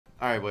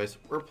Alright, boys,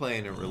 we're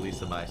playing a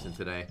release of Bison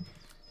today.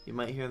 You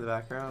might hear in the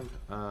background.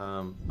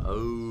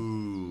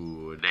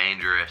 Oh,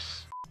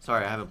 dangerous.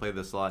 Sorry, I haven't played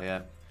this a lot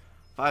yet.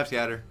 5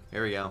 scatter.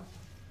 Here we go.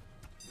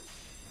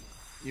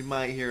 You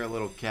might hear a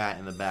little cat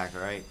in the back,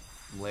 alright?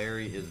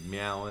 Larry is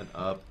meowing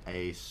up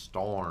a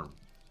storm.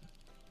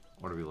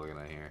 What are we looking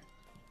at here?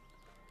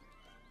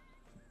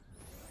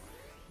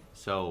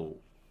 So,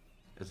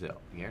 is it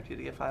guaranteed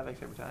to get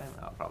 5x every time?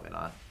 Oh, probably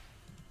not.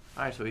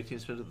 Alright, so 18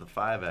 spins with the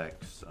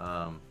 5x.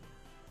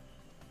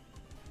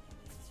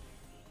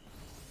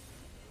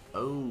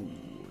 Oh,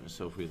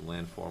 so if we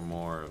land 4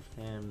 more of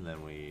him,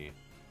 then we...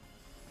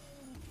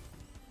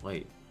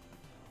 Wait.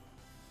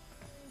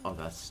 Oh,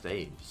 that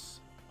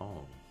stays.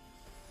 Oh.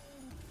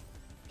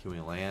 Can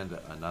we land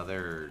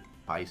another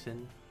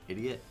Bison?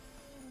 Idiot?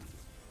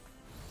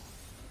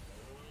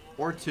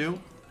 Or 2.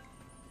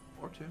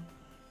 Or 2.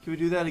 Can we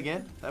do that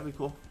again? That'd be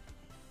cool.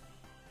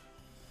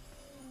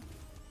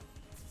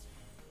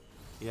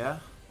 Yeah?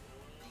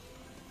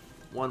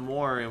 1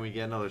 more and we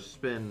get another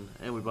spin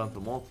and we bump the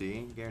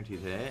multi.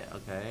 Guaranteed hit.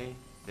 Okay.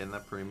 Getting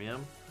that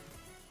premium.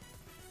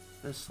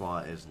 This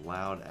slot is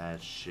loud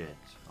as shit.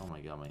 Oh my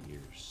god, my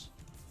ears.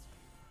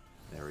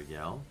 There we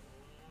go.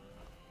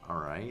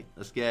 Alright.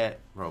 Let's get...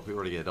 Bro, if we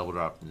were to get a double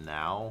drop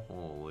now.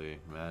 Holy,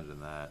 imagine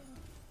that.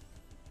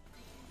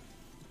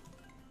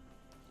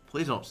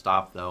 Please don't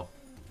stop though.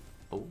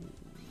 Oh.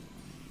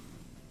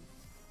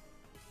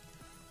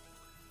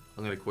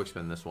 I'm gonna quick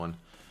spin this one.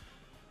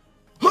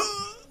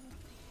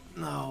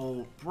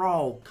 No,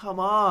 bro, come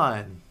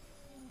on.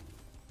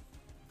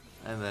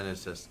 And then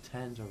it's just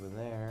 10s over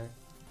there.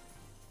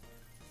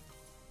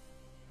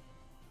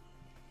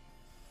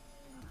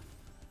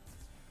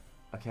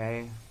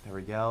 Okay, there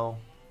we go.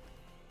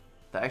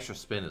 The extra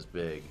spin is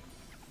big.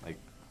 Like,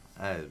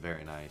 that is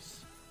very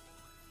nice.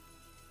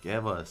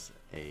 Give us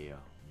a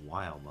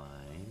wild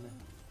line.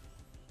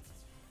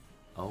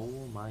 Oh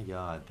my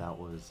god, that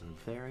was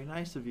very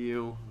nice of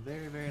you.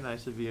 Very, very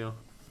nice of you.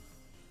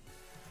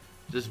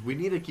 Just, we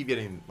need to keep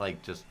getting,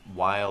 like, just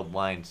wild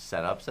line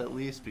setups at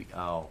least.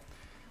 Oh,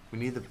 we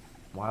need the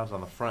wilds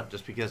on the front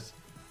just because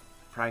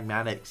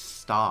pragmatics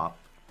stop.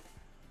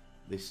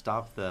 They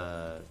stop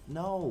the...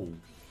 No!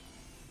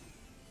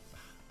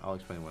 I'll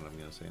explain what I'm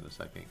going to say in a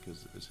second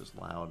because it's just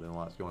loud and a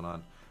lot's going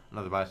on.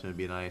 Another Bison would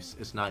be nice.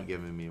 It's not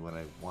giving me what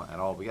I want at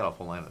all. We got a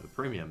full line of the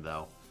premium,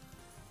 though,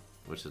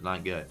 which is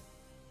not good.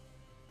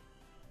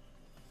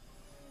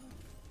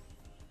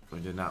 We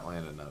did not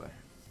land another.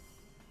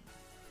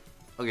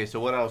 Okay,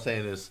 so what I was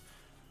saying is,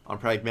 on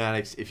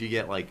pragmatics, if you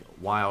get like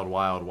wild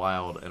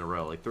in a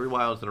row, like 3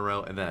 wilds in a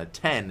row, and then a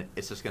 10,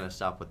 it's just gonna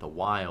stop with the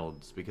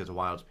wilds because the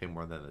wilds pay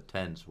more than the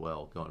 10s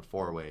will, going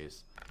 4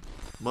 ways.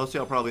 Most of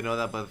y'all probably know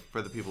that, but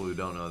for the people who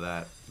don't know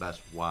that, that's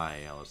why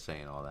I was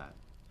saying all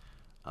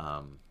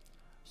that.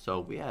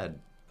 So we had,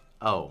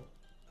 oh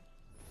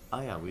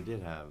yeah, we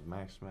did have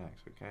max,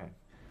 okay.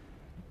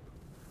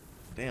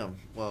 Damn,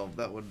 well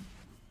that would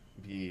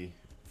be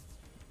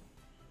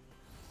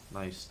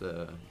nice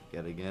to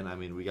get again. I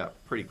mean, we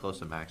got pretty close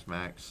to max.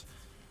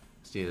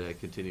 Just need to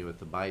continue with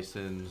the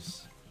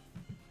Bisons.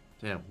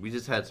 Damn, we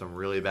just had some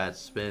really bad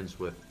spins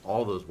with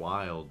all those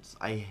wilds.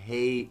 I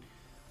hate...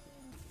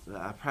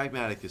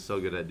 Pragmatic is so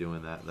good at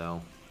doing that,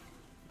 though.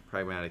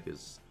 Pragmatic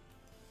is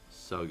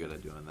so good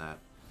at doing that.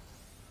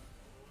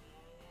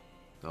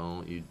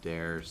 Don't you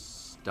dare...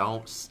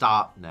 Don't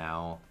stop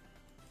now.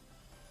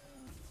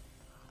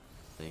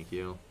 Thank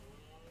you.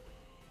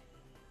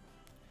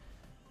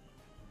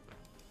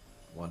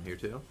 1 here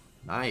too.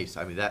 Nice.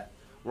 I mean, that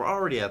we're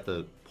already at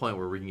the point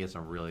where we can get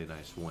some really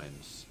nice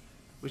wins.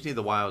 We just need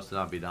the wilds to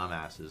not be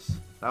dumbasses.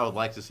 I would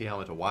like to see how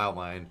much a wild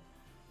line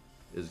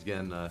is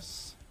getting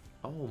us.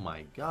 Oh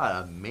my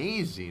god,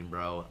 amazing,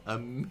 bro.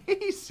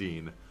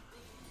 Amazing.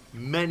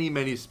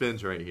 Many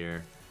spins right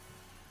here.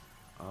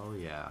 Oh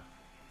yeah.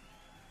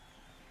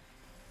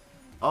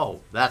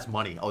 Oh, that's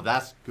money. Oh,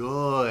 that's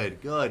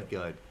good. Good.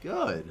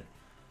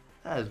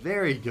 That is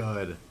very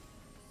good.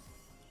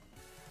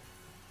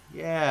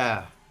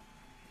 Yeah.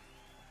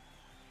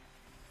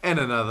 And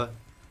another.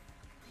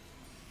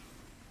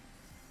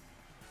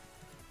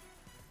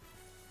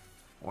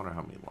 I wonder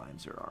how many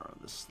lines there are on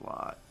this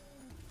slot.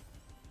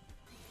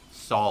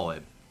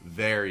 Solid.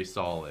 Very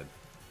solid.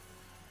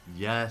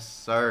 Yes,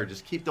 sir.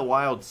 Just keep the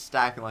wild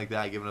stacking like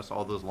that, giving us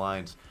all those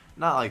lines.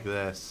 Not like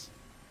this.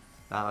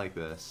 Not like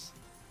this.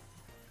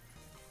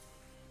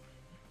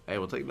 Hey,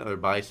 we'll take another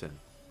Bison.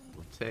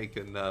 We'll take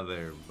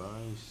another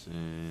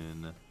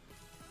Bison.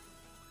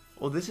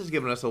 Well, this is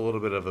giving us a little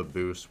bit of a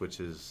boost, which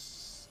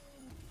is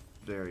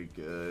very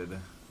good.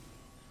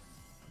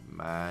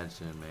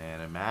 Imagine,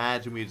 man.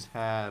 Imagine we just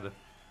had at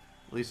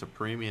least a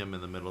premium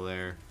in the middle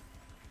there.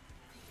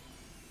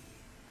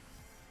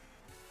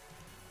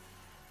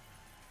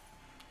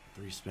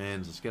 Three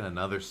spins. Let's get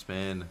another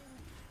spin.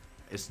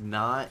 It's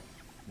not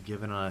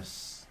giving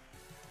us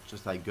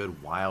just that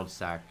good wild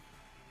stack.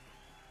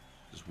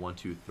 Just 1,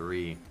 2,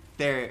 3.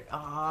 There.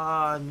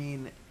 I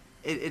mean,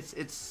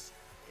 it's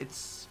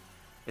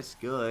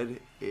good.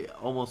 It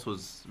almost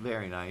was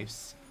very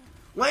nice.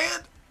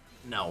 Land!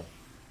 No.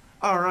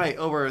 Alright,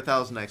 over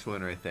 1,000x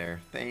win right there.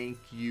 Thank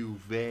you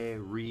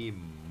very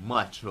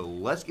much.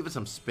 Let's give it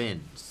some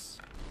spins.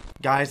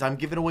 Guys, I'm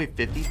giving away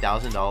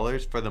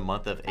 $50,000 for the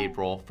month of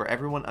April for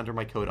everyone under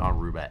my code on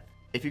Roobet.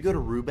 If you go to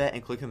Roobet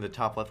and click in the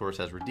top left where it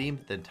says redeem,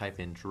 then type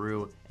in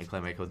Drew and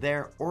claim my code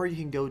there, or you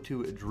can go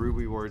to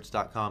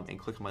drewrewards.com and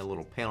click on my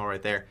little panel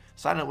right there,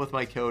 sign up with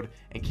my code,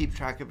 and keep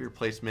track of your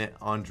placement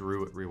on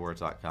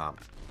drewrewards.com.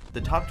 The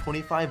top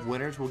 25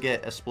 winners will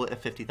get a split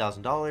of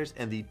 $50,000,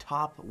 and the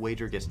top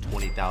wager gets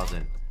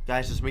 $20,000.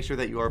 Guys, just make sure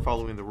that you are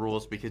following the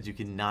rules because you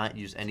cannot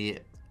use any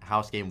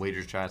house game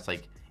wager chats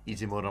like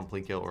easy mode on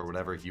Plinko or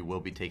whatever. You will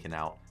be taken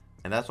out.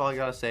 And that's all I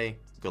gotta say.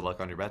 Good luck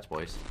on your bets,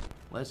 boys.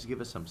 Let's give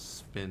us some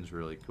spins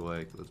really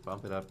quick. Let's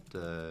bump it up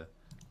to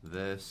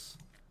this.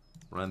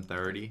 Run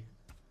 30.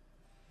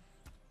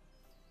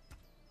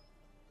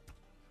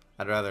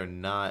 I'd rather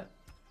not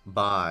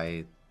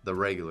buy the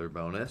regular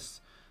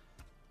bonus.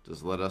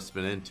 Just let us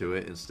spin into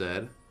it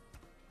instead.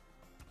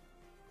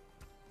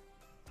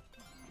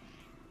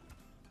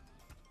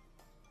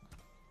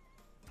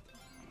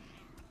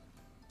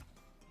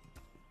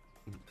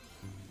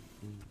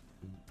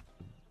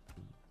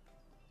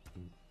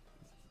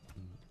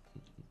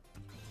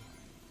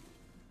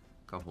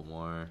 Couple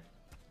more.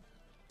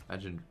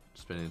 Imagine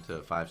spinning into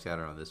a 5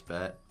 scatter on this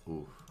bet.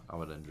 Ooh, I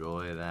would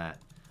enjoy that.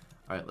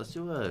 Alright, let's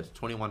do a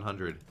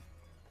 2100.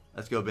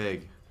 Let's go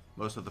big.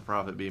 Most of the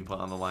profit being put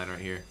on the line right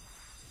here.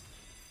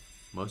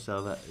 Most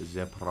of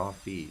the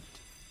profit.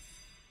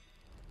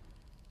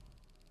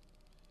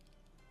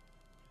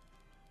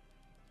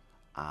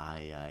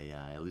 Aye.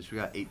 At least we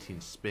got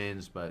 18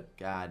 spins, but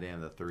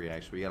goddamn the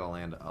 3x. We gotta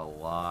land a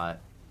lot.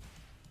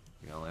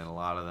 We gotta land a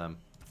lot of them.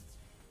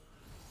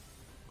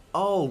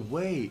 Oh,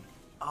 wait.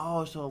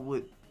 Oh, so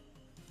with...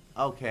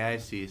 Okay, I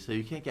see. So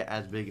you can't get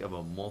as big of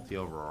a multi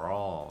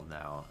overall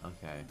now.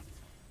 Okay.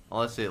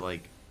 Unless it,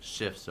 like,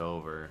 shifts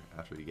over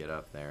after you get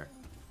up there.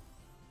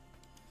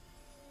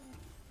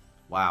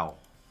 Wow.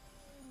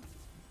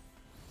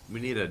 We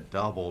need a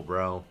double,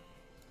 bro.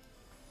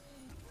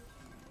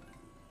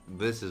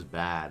 This is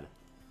bad.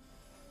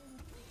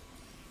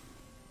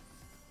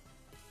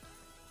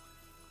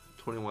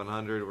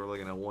 2100, we're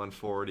looking at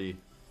 140.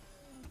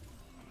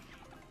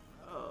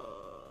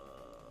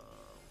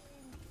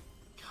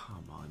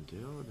 Come on,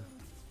 dude.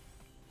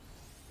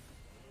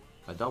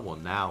 A double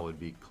now would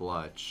be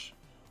clutch.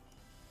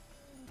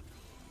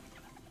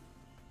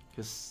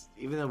 Because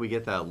even though we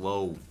get that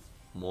low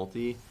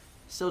multi,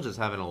 still just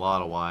having a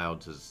lot of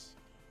wilds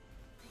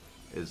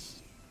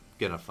is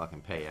gonna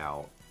fucking pay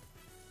out.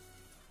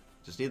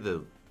 Just need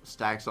the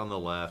stacks on the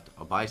left,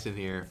 a Bison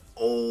here.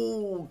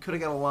 Oh, could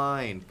have got a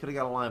line. Could have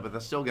got a line, but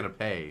that's still gonna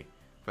pay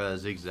for that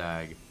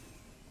zigzag.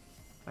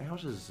 Like, how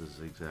much is this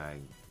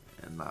zigzag?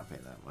 And not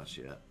paying that much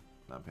yet.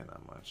 Not paying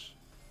that much.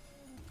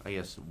 I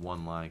guess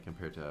one line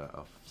compared to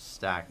a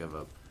stack of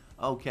a...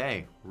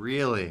 Okay,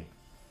 really?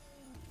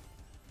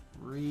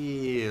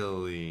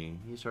 Really?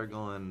 You start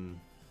going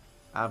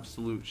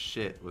absolute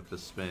shit with the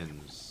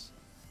spins.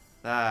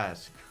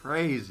 That's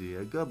crazy.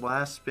 A good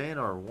last spin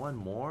or one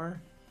more?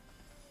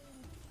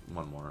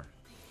 One more.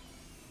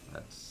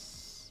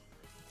 That's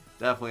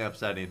definitely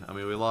upsetting. I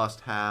mean, we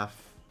lost half.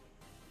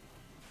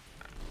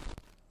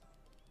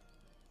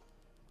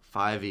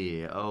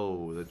 5e.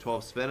 Oh, the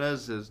 12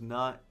 spinners is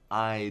not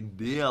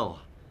ideal.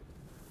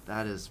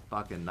 That is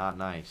fucking not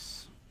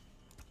nice.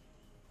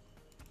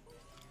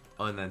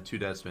 Oh, and then 2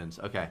 dead spins.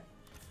 Okay.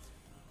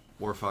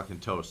 We're fucking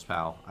toast,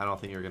 pal. I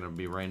don't think you're going to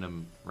be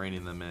raining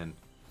them in.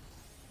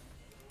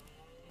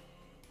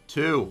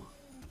 2.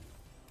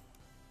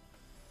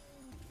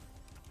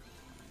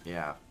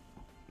 Yeah.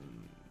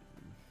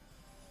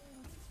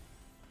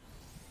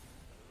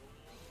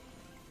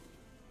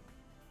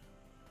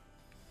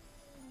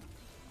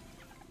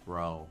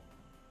 Bro.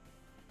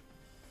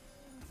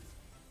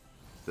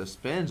 The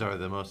spins are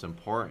the most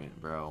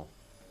important, bro.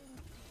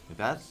 If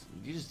that's...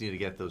 You just need to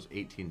get those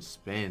 18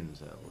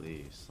 spins at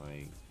least.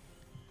 Like...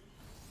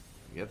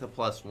 Get the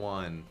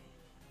 +1. If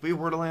we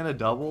were to land a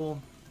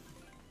double,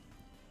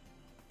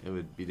 it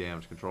would be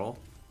damage control.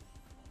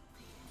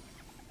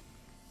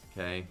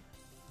 Okay.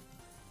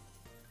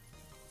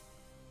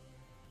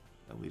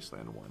 At least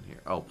land 1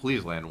 here. Oh,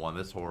 please land 1.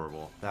 That's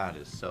horrible. That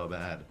is so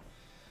bad.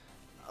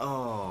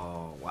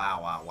 Oh,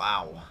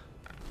 wow.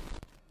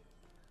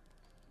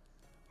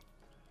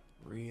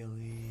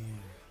 Really?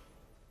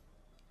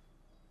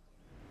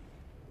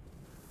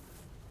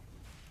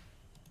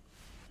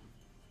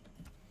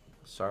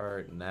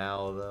 Start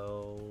now,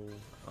 though.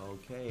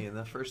 Okay, and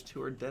the first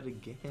 2 are dead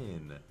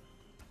again.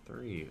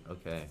 3.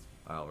 Okay.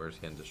 Wow, we're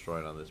just getting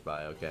destroyed on this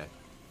buy. Okay.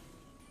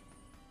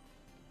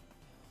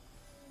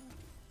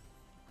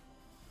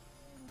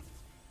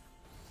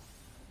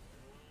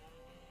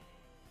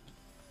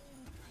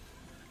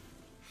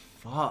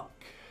 Fuck.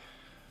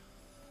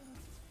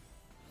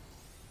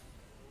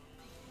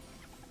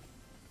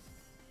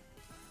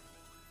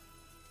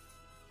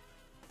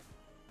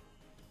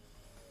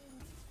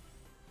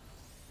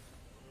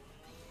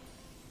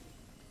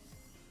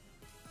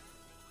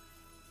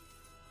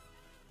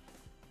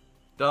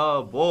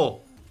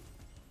 Double.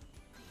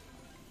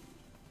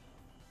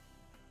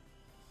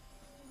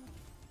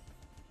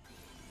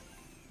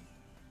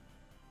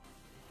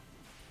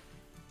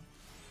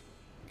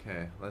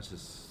 Okay, let's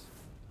just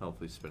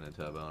hopefully spin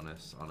into a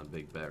bonus on a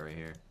big bet right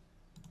here.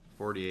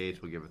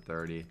 48, we'll give it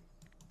 30.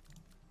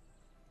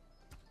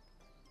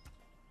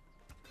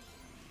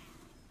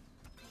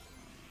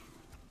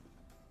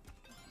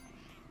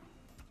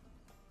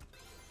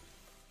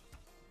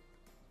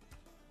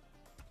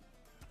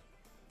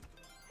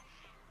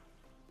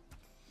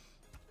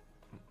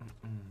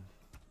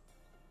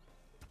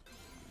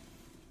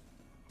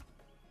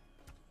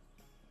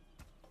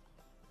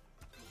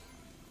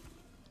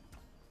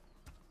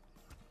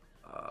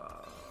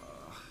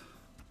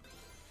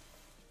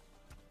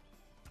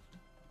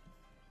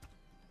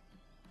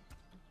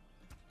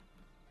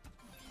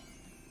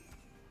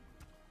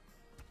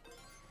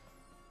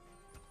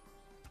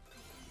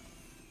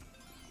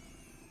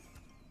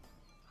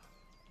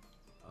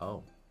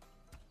 Oh,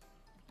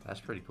 that's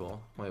pretty cool.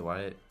 Wait,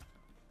 why?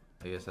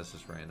 I guess that's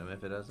just random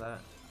if it does that.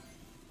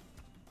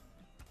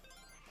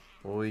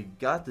 Well, we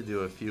got to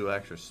do a few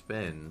extra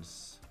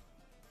spins.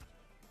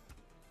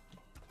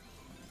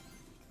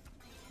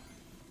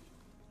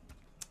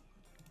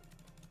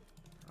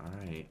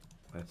 Alright,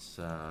 let's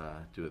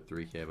do a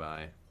 3K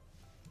buy.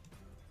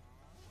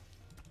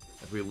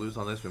 If we lose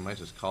on this, we might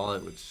just call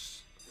it,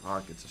 which,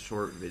 fuck, it's a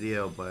short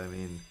video, but I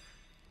mean,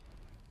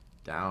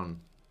 down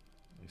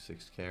like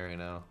 6K right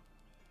now.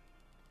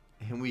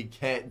 And we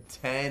get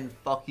 10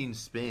 fucking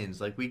spins.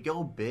 Like, we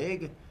go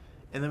big,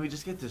 and then we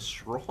just get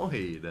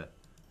destroyed.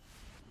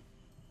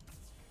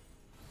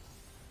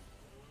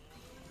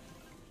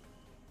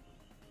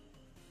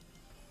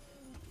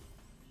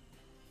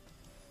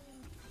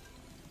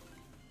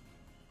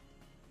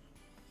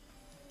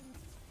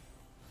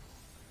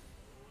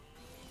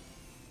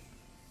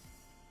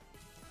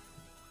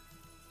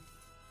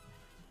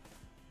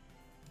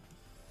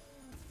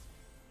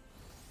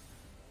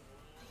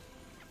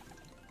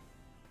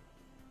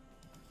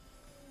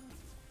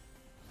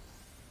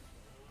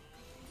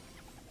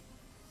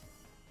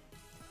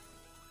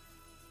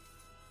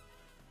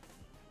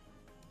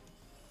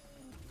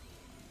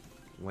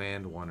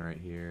 Land one right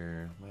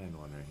here. Land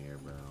one right here,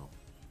 bro.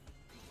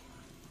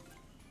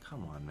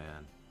 Come on,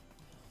 man.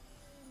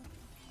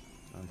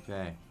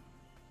 Okay.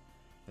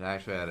 It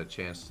actually had a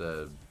chance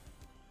to...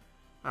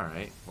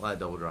 Alright. Well, that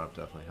double drop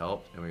definitely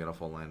helped. And we got a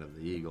full land of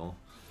the eagle.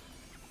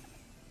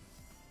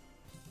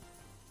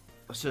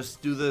 Let's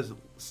just do the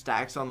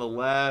stacks on the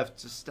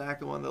left. Just stack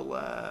them on the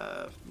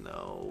left.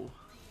 No.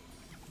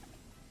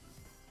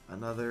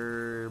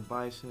 Another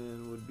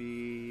bison would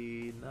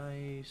be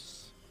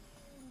nice.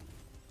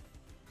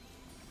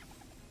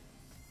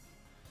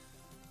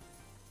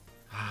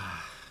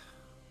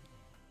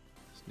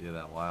 Just do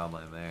that wild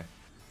line there.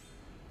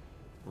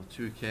 Well,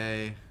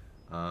 2K.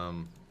 I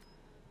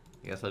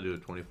guess I'll do a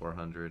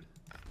 2400.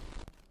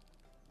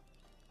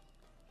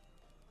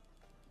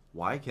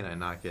 Why can I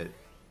not get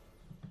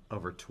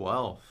over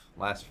 12?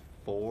 Last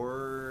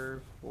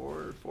four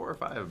or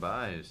five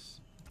buys.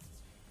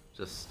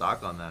 Just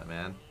stock on that,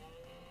 man.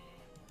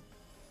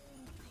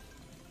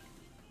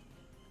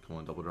 Come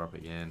on, double drop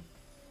again.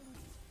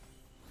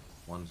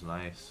 One's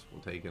nice.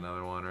 We'll take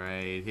another one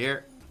right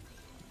here.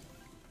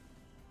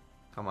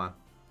 Come on.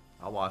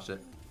 I'll watch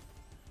it.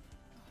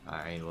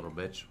 Alright, little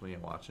bitch. We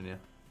ain't watching you.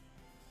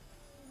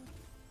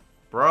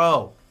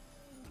 Bro!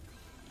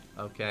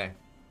 Okay.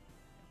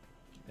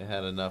 It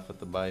had enough with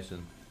the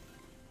bison.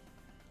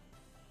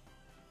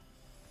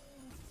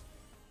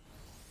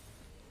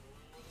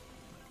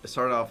 It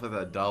started off with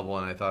a double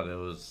and I thought it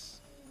was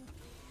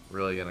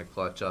really going to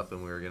clutch up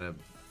and we were going to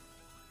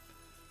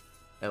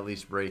at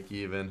least break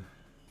even.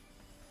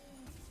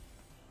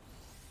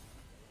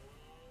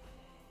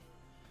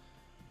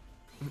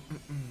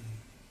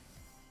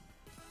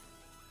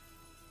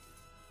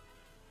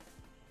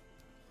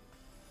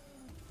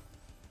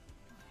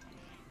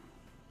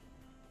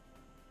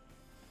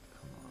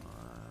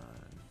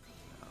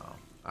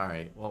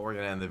 Alright, well, we're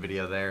going to end the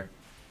video there.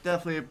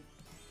 Definitely,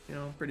 you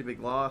know, pretty big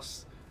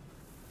loss.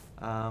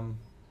 Well,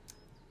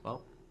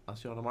 I'll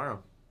see you all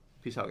tomorrow.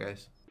 Peace out,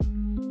 guys.